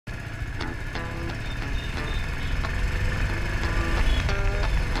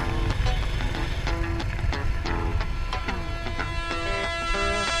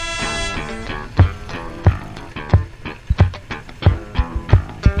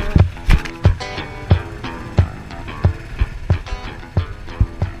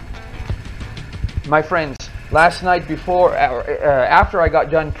My friends, last night after I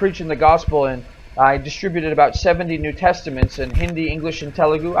got done preaching the gospel, and I distributed about 70 New Testaments in Hindi, English, and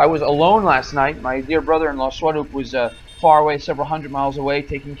Telugu. I was alone last night. My dear brother-in-law Swaroop was far away, several hundred miles away,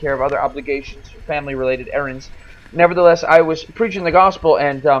 taking care of other obligations, family-related errands. Nevertheless, I was preaching the gospel,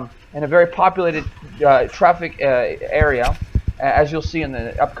 and in a very populated traffic area, as you'll see in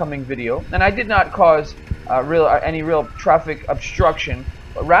the upcoming video. And I did not cause any real traffic obstruction,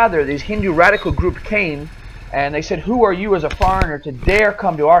 but rather this Hindu radical group came and they said, "Who are you as a foreigner to dare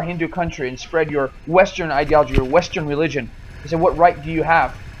come to our Hindu country and spread your Western ideology, your Western religion?" They said, "What right do you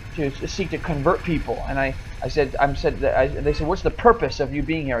have to seek to convert people?" And they said, "What's the purpose of you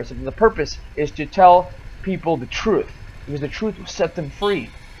being here?" I said, "The purpose is to tell people the truth, because the truth will set them free."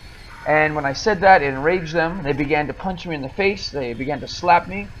 And when I said that, it enraged them. They began to punch me in the face. They began to slap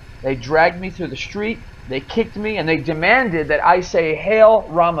me. They dragged me through the street. They kicked me, and they demanded that I say "Hail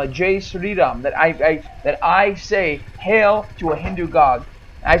Rama, Jai Sri Ram," that I say "Hail" to a Hindu god.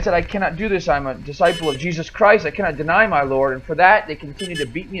 I said, "I cannot do this. I'm a disciple of Jesus Christ. I cannot deny my Lord." And for that, they continued to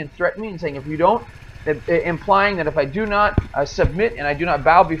beat me and threaten me, and saying, "If you don't," implying that if I do not submit and I do not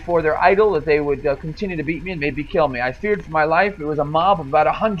bow before their idol, that they would continue to beat me and maybe kill me. I feared for my life. It was a mob of about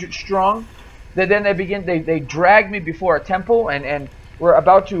 100 strong. Then they dragged me before a temple, and were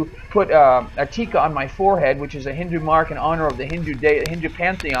about to put a tika on my forehead, which is a Hindu mark in honor of the Hindu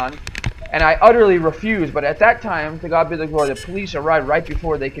pantheon. And I utterly refused. But at that time, to God be the glory, the police arrived right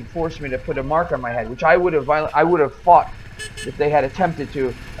before they could force me to put a mark on my head, which I would have fought if they had attempted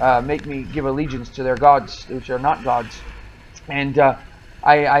to make me give allegiance to their gods, which are not gods. And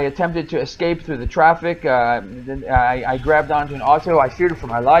I attempted to escape through the traffic. I grabbed onto an auto. I feared for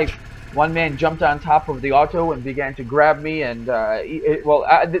my life. One man jumped on top of the auto and began to grab me, and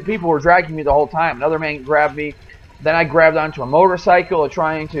the people were dragging me the whole time. Another man grabbed me. Then I grabbed onto a motorcycle,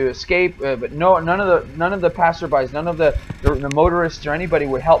 trying to escape, but none of the passerbys, none of the motorists or anybody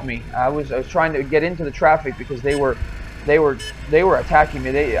would help me. I was trying to get into the traffic because they were attacking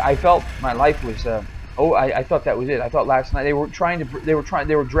me. I felt my life was. I thought that was it. I thought last night they were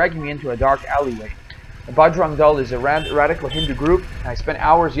dragging me into a dark alleyway. The Bajrang Dal is a radical Hindu group. I spent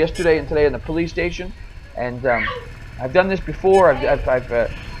hours yesterday and today in the police station, and I've done this before.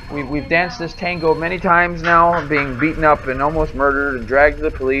 We've danced this tango many times now, being beaten up and almost murdered and dragged to the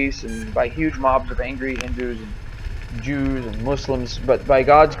police and by huge mobs of angry Hindus and Jews and Muslims. But by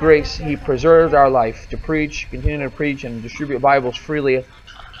God's grace, He preserved our life to continue to preach and distribute Bibles freely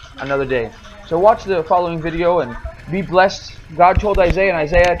another day. So watch the following video and be blessed. God told Isaiah in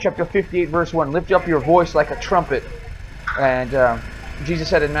Isaiah chapter 58 verse 1, "Lift up your voice like a trumpet." And Jesus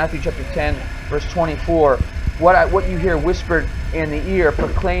said in Matthew chapter 10 verse 24, what you hear whispered in the ear,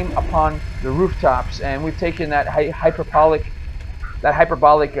 proclaim upon the rooftops. And we've taken that hyperbolic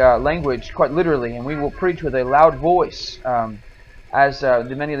language quite literally, and we will preach with a loud voice, as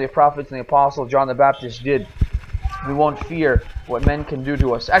many of the prophets and the apostles, John the Baptist, did. We won't fear what men can do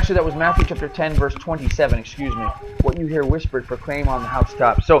to us. Actually, that was Matthew chapter 10, verse 27, excuse me. What you hear whispered, proclaim on the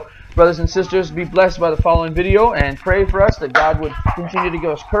housetops. So, brothers and sisters, be blessed by the following video, and pray for us that God would continue to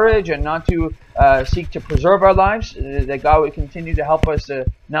give us courage and not to seek to preserve our lives, that God would continue to help us to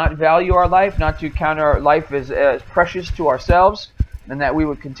not value our life, not to count our life as precious to ourselves, and that we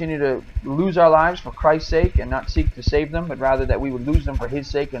would continue to lose our lives for Christ's sake and not seek to save them, but rather that we would lose them for His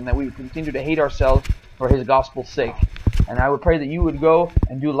sake, and that we would continue to hate ourselves for His gospel's sake. And I would pray that you would go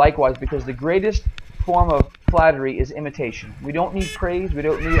and do likewise, because the greatest form of flattery is imitation. We don't need praise, we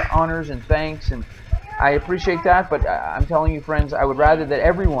don't need honors and thanks, and I appreciate that, but I'm telling you, friends, I would rather that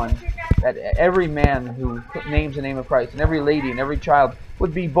every man who names the name of Christ, and every lady and every child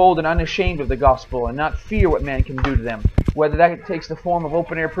would be bold and unashamed of the gospel and not fear what man can do to them. Whether that takes the form of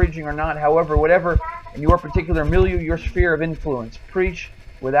open-air preaching or not, however, whatever in your particular milieu, your sphere of influence, preach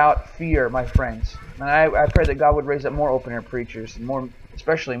without fear, my friends. And I pray that God would raise up more open-air preachers, and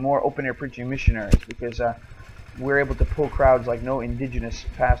especially more open-air preaching missionaries, because we're able to pull crowds like no indigenous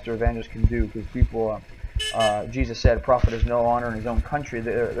pastor evangelist can do, because people, Jesus said, a prophet has no honor in his own country.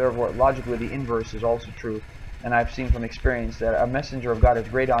 Therefore, logically, the inverse is also true. And I've seen from experience that a messenger of God has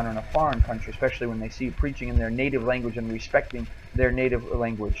great honor in a foreign country, especially when they see preaching in their native language and respecting their native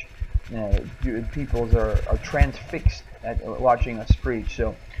language. Peoples are transfixed at watching us preach.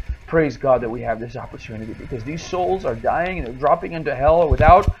 So praise God that we have this opportunity, because these souls are dying and they're dropping into hell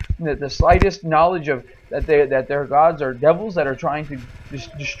without the slightest knowledge of that their gods are devils that are trying to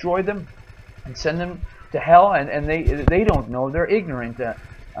destroy them and send them to hell, and they don't know. They're ignorant.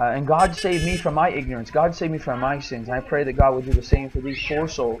 And God saved me from my ignorance. God saved me from my sins. And I pray that God would do the same for these poor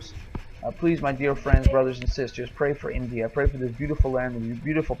souls. Please, my dear friends, brothers and sisters, pray for India. Pray for this beautiful land and these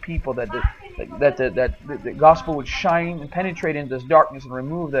beautiful people that that the gospel would shine and penetrate into this darkness and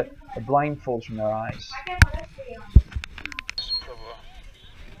remove the blindfolds from their eyes.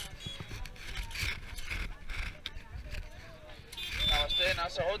 నమస్తే నా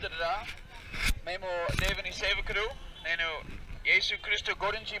సహోదరుడా మేము దేవుని సేవకుడు నేను యేసుక్రీస్తు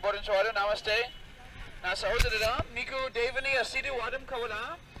గురించి బోధించేవారు నమస్తే నా సహోదరుడా మీకు దేవుని ఆశీర్వాదం కావాలా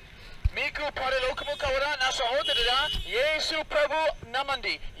మీకు పరలోకము కావాలా నా సహోదరుడా యేసు ప్రభు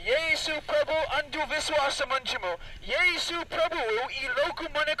నమ్మండి యేసు ప్రభు అందు విశ్వాసం ఉంచుము యేసు ప్రభువు ఈ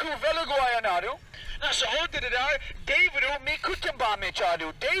లోకమునకు వెలుగు అయ్యారు నా సహోదరుడా దేవుడు మీ కుటుంబం ఇచ్చాడు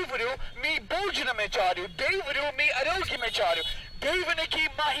దేవుడు మీ భోజనం ఇచ్చాడు దేవుడు మీ ఆరోగ్యం ఇచ్చాడు దేవునికి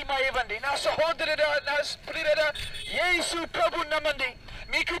మహిమ ఇవ్వండి నా సహోదరుడా నా ప్రియుడా యేసు ప్రభు నమ్మండి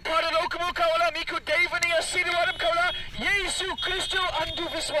మీకు పరలోకము కావాలా మీకు దేవుని ఆశీర్వాదం కావాలా యేసు క్రీస్తు అందు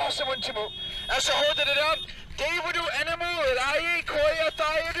విశ్వాసం ఉంచుము నా సహోదరుడా దేవుడు ఎనము రాయి కోయ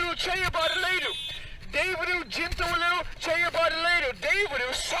తాయడు చేయబడలేడు దేవుడు జంతువులు చేయబడలేడు దేవుడు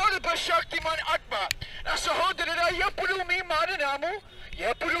సర్వశక్తిమాన్ ఆత్మ నా సహోదరుడా ఎప్పుడు మీ మారినాము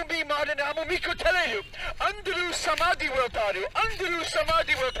మీకు తెలియదు అందరూ సమాధి వెళ్తారు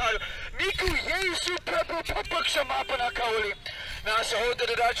మీకు యేసు ప్రభు క్షమాపణ కావాలి నా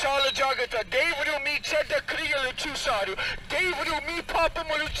సహోదరుడా చాలా జాగ్రత్త దేవుడు మీ చెడ్డ క్రియలు చూశారు దేవుడు మీ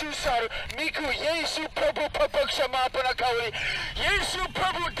పాపములు చూశారు మీకు యేసు ప్రభు క్షమాపణ కావాలి యేసు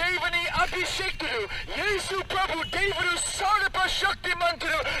ప్రభు దేవుని అభిషేకుడు యేసు ప్రభు దేవుడు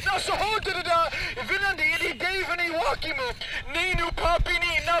సర్వశక్తిమంతుడు నా సహోదరుడా వినండి ఇది దేవుని వాక్యము నేను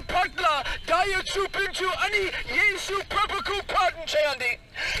పాపిని నా పట్ల దయ చూపించు అని యేసు ప్రభుకు ప్రార్థన చేయండి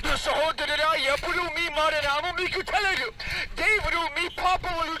నా సహోదరుడా ఎప్పుడు మీ మారినాము మీకు తెలియదు దేవుడు మీ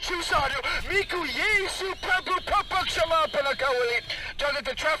పాపములు చూశారు మీకు యేసు ప్రభు క్షమాపణ కావాలి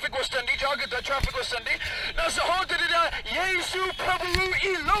జాగ్రత్త ట్రాఫిక్ వస్తుంది నా సహోదరుడా యేసు ప్రభువు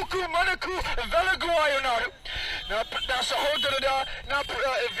ఈ లోకం మనకు వెలుగు అయ్యున్నాడు నా సహోదరుడా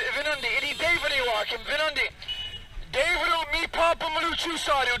వినండి ఇది దేవుని వాక్యం వినండి దేవుడు మీ పాపములు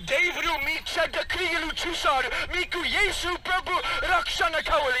చూశారు దేవుడు మీ చెడ్డ క్రియలు చూశారు మీకు యేసు ప్రభు రక్షణ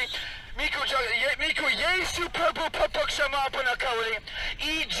కావాలి మీకు యేసు ప్రభు క్షమాపణ కావాలి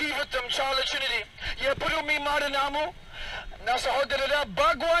ఈ జీవితం చాలా చిన్నది ఎప్పుడు మీ మారినాము ना सहोदरा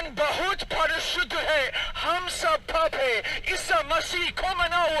भगवान बहुत परिशुद्ध है हम सब पाप है ईसा मसीह को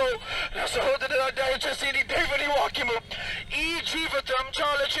मनाओ ना सहोदरा दयచేసి దేవుని వాక్యము ఈ జీవితం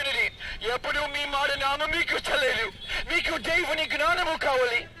చాలా చిన్నది ఎప్పుడు మీ మారినాము మీకు తెలియదు మీకు దేవుని జ్ఞానము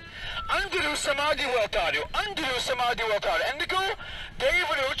కావాలి అందరూ సమాధి వెళ్తారు ఎందుకు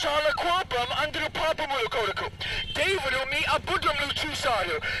దేవుడు చాలా కోపం అందరూ పాపముల కొరకు దేవుడు మీ అద్భుతములు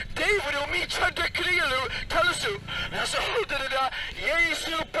చూశారు దేవుడు మీ చెడ్డ క్రియలు తెలుసు నా సహోదరుడా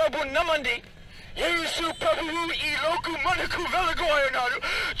యేసు ప్రభు నమ్మండి యేసు ప్రభువు ఈ లోకం మనకు వెలుగు అయ్యున్నాడు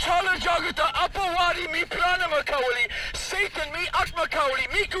చాలా జాగ్రత్త అపవాది మీ ప్రాణము కావాలి సైతాన్ మీ ఆత్మ కావాలి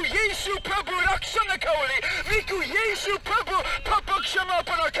మీకు యేసు ప్రభు రక్షణ కావాలి మీకు యేసు ప్రభు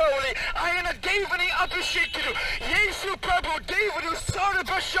క్షమాపణ కావాలి ఆయన దేవుని అభిషేకుడు యేసు ప్రభు దేవుడు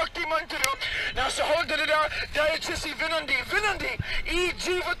సర్వశక్తిమంతుడు నా సహోదరుడా దయచేసి వినండి ఈ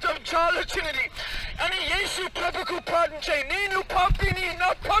జీవితం చాలా చిన్నది అని యేసు ప్రభుకు ప్రార్థన చేయి నేను పాపిని నా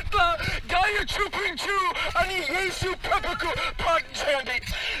పట్ల దయ చూపించు అని యేసు ప్రభుకు ప్రార్థన చేయండి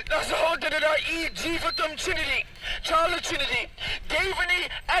నా సహోదరుడా ఈ జీవితం చిన్నది చాలా చిన్నది దేవుని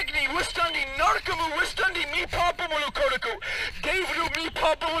అగ్ని వస్తుంది నరకము వస్తుంది మీ పాపముల కొరకు దేవుడు మీ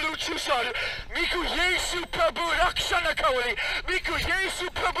పాపములు చూశారు మీకు యేసు ప్రభు రక్షణ కావాలి మీకు యేసు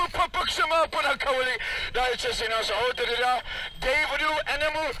ప్రభు క్షమాపణ కావాలి దయచేసి నా సహోదరుడా దేవుడు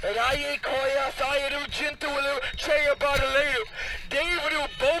ఎనము రాయి కోయ తాయరు జంతువులు చేయబడలేడు దేవుడు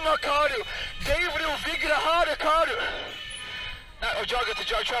బొమ్మ కాదు దేవుడు విగ్రహాలు కాదు జాగ్రత్త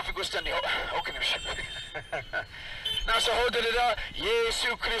ట్రాఫిక్ వస్తుంది ఒక నిమిషం నా సహోదరుడా యేసు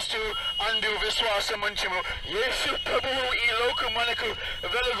క్రీస్తు అందు విశ్వాసం ఉంచుము యేసు ప్రభువు ఈ లోకం మనకు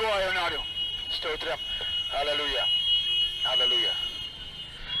వెలుగు అయ్యున్నాడు స్తోత్రం హల్లెలూయా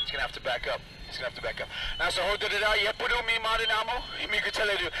He's gonna have to back up నా సహోదరుడా ఎప్పుడు మీ మారినామో మీకు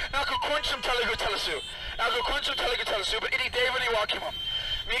తెలియదు నాకు కొంచెం తెలుగు తెలుసు ఇది దేవుని వాక్యము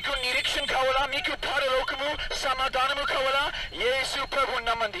మీకు నిరీక్షణ కావాలా మీకు పరలోకము సమాధానము కావాలా యేసు ప్రభు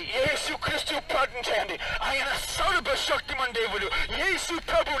నమ్మండి యేసు క్రీస్తు ప్రార్థన చేయండి ఆయన సర్వశక్తిమంతుడు దేవుడు యేసు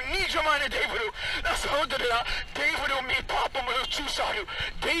ప్రభు నిజమైన దేవుడు నా సహోదరుడా దేవుడు మీ పాపములు చూశారు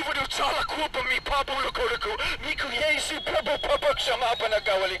దేవుడు చాలా కోపం మీ పాపముల కొరకు మీకు యేసు ప్రభు క్షమాపణ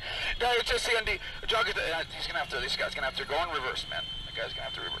కావాలి దయచేసి అండి జాగ్రత్త this guy's gonna have to go in reverse man that guy's gonna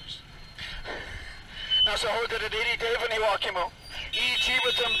have to reverse నా సహోదరుడు దేవుని వాక్యము ఈ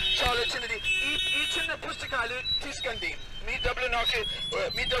జీవితం చాలా చిన్నది. ఈ చిన్న పుస్తకాలు తీసుకోండి. మీ డబ్బులు నాకు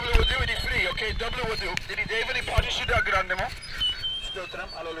మీ డబ్బులు వద్దు, ఇది ఫ్రీ. ఓకే, డబ్బులు వద్దు. ఇది దేవుని పరిశుద్ధ గ్రంథము. స్తోత్రం,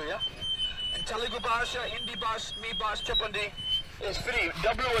 హల్లెలూయా. తెలుగు భాష, హిందీ భాష, మీ భాష చెప్పండి. It's free.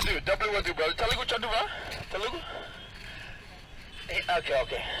 డబ్బులు వద్దు, డబ్బులు వద్దు brother. Telugu చదువా? Telugu okay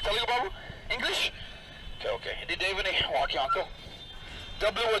okay. Telugu బాబు? ఇంగ్లీష్? Okay okay. ఇది దేవుని వాక్యం అంకుల్.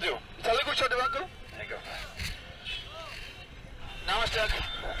 డబ్బులు వద్దు. తెలుగు చదువు uncle. Namaste uncle.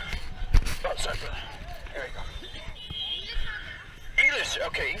 Oh, sorry brother. Here we go. English.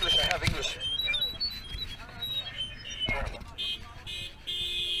 Okay, English. I have English.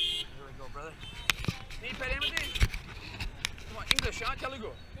 Here we go, brother. Need pay Amity? Come on, English, huh?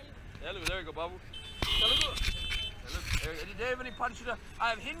 Telugu. Telugu. There we go, Babu. Telugu. Telugu. Do you have any punch? I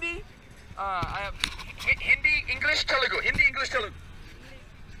have Hindi. I have Hindi, English, Telugu. Hindi, English, Telugu.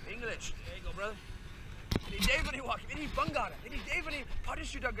 English. There you go, brother. ఇది దేవుని వాక్యం. ఇది బంగారం. ఇది దేవుని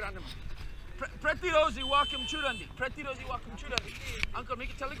పరిశుద్ధ గ్రంథం. ప్రతిరోజు ఈ వాక్యం చూడండి. ప్రతిరోజు ఈ వాక్యం చూడండి. అంకుల్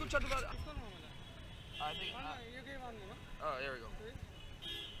మీకు తెలుగు చదవాలి? Oh, there we go.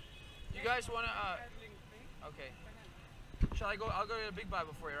 You guys want to okay. Shall I go? I'll go to the big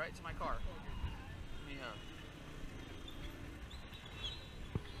Bible for you, right? It's my car. Let me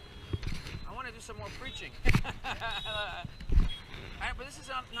I want to do some more preaching. But this is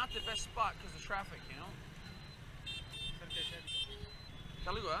not the best spot because of traffic, you know.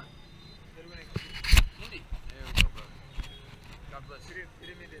 Telugu, huh? Hindi. There we go, brother. God bless.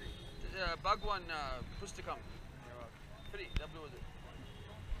 Bhagwan Pustakam. Free. W with it.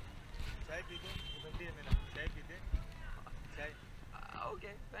 Chai pito. Chai pite. Chai.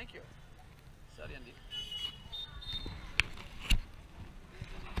 Okay. Thank you. Sorry, Andy.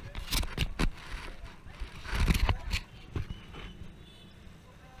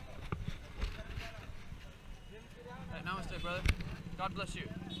 Namaste, brother. God bless you.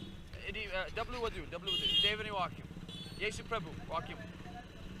 W wadu, W wadu. Devani vakyum. Yesu Prabhu vakyum.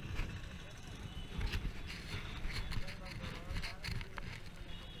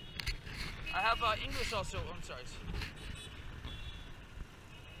 I have English also. I'm sorry.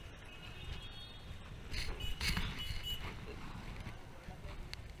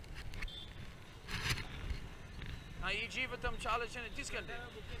 Now, you jivatam chala chana tiskante.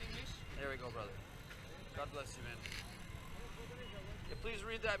 There we go, brother. God bless you, man. Yeah, please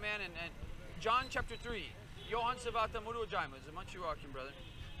read that, man. And John chapter 3. Johan Savata Muru Jaima. It's a much you walking, brother.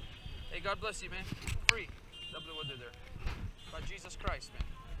 Hey, God bless you, man. Free. W wadu there. By Jesus Christ, man.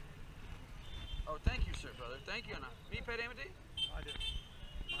 Oh, thank you, sir, brother. Thank you, Anna. Me paid Amity? I do.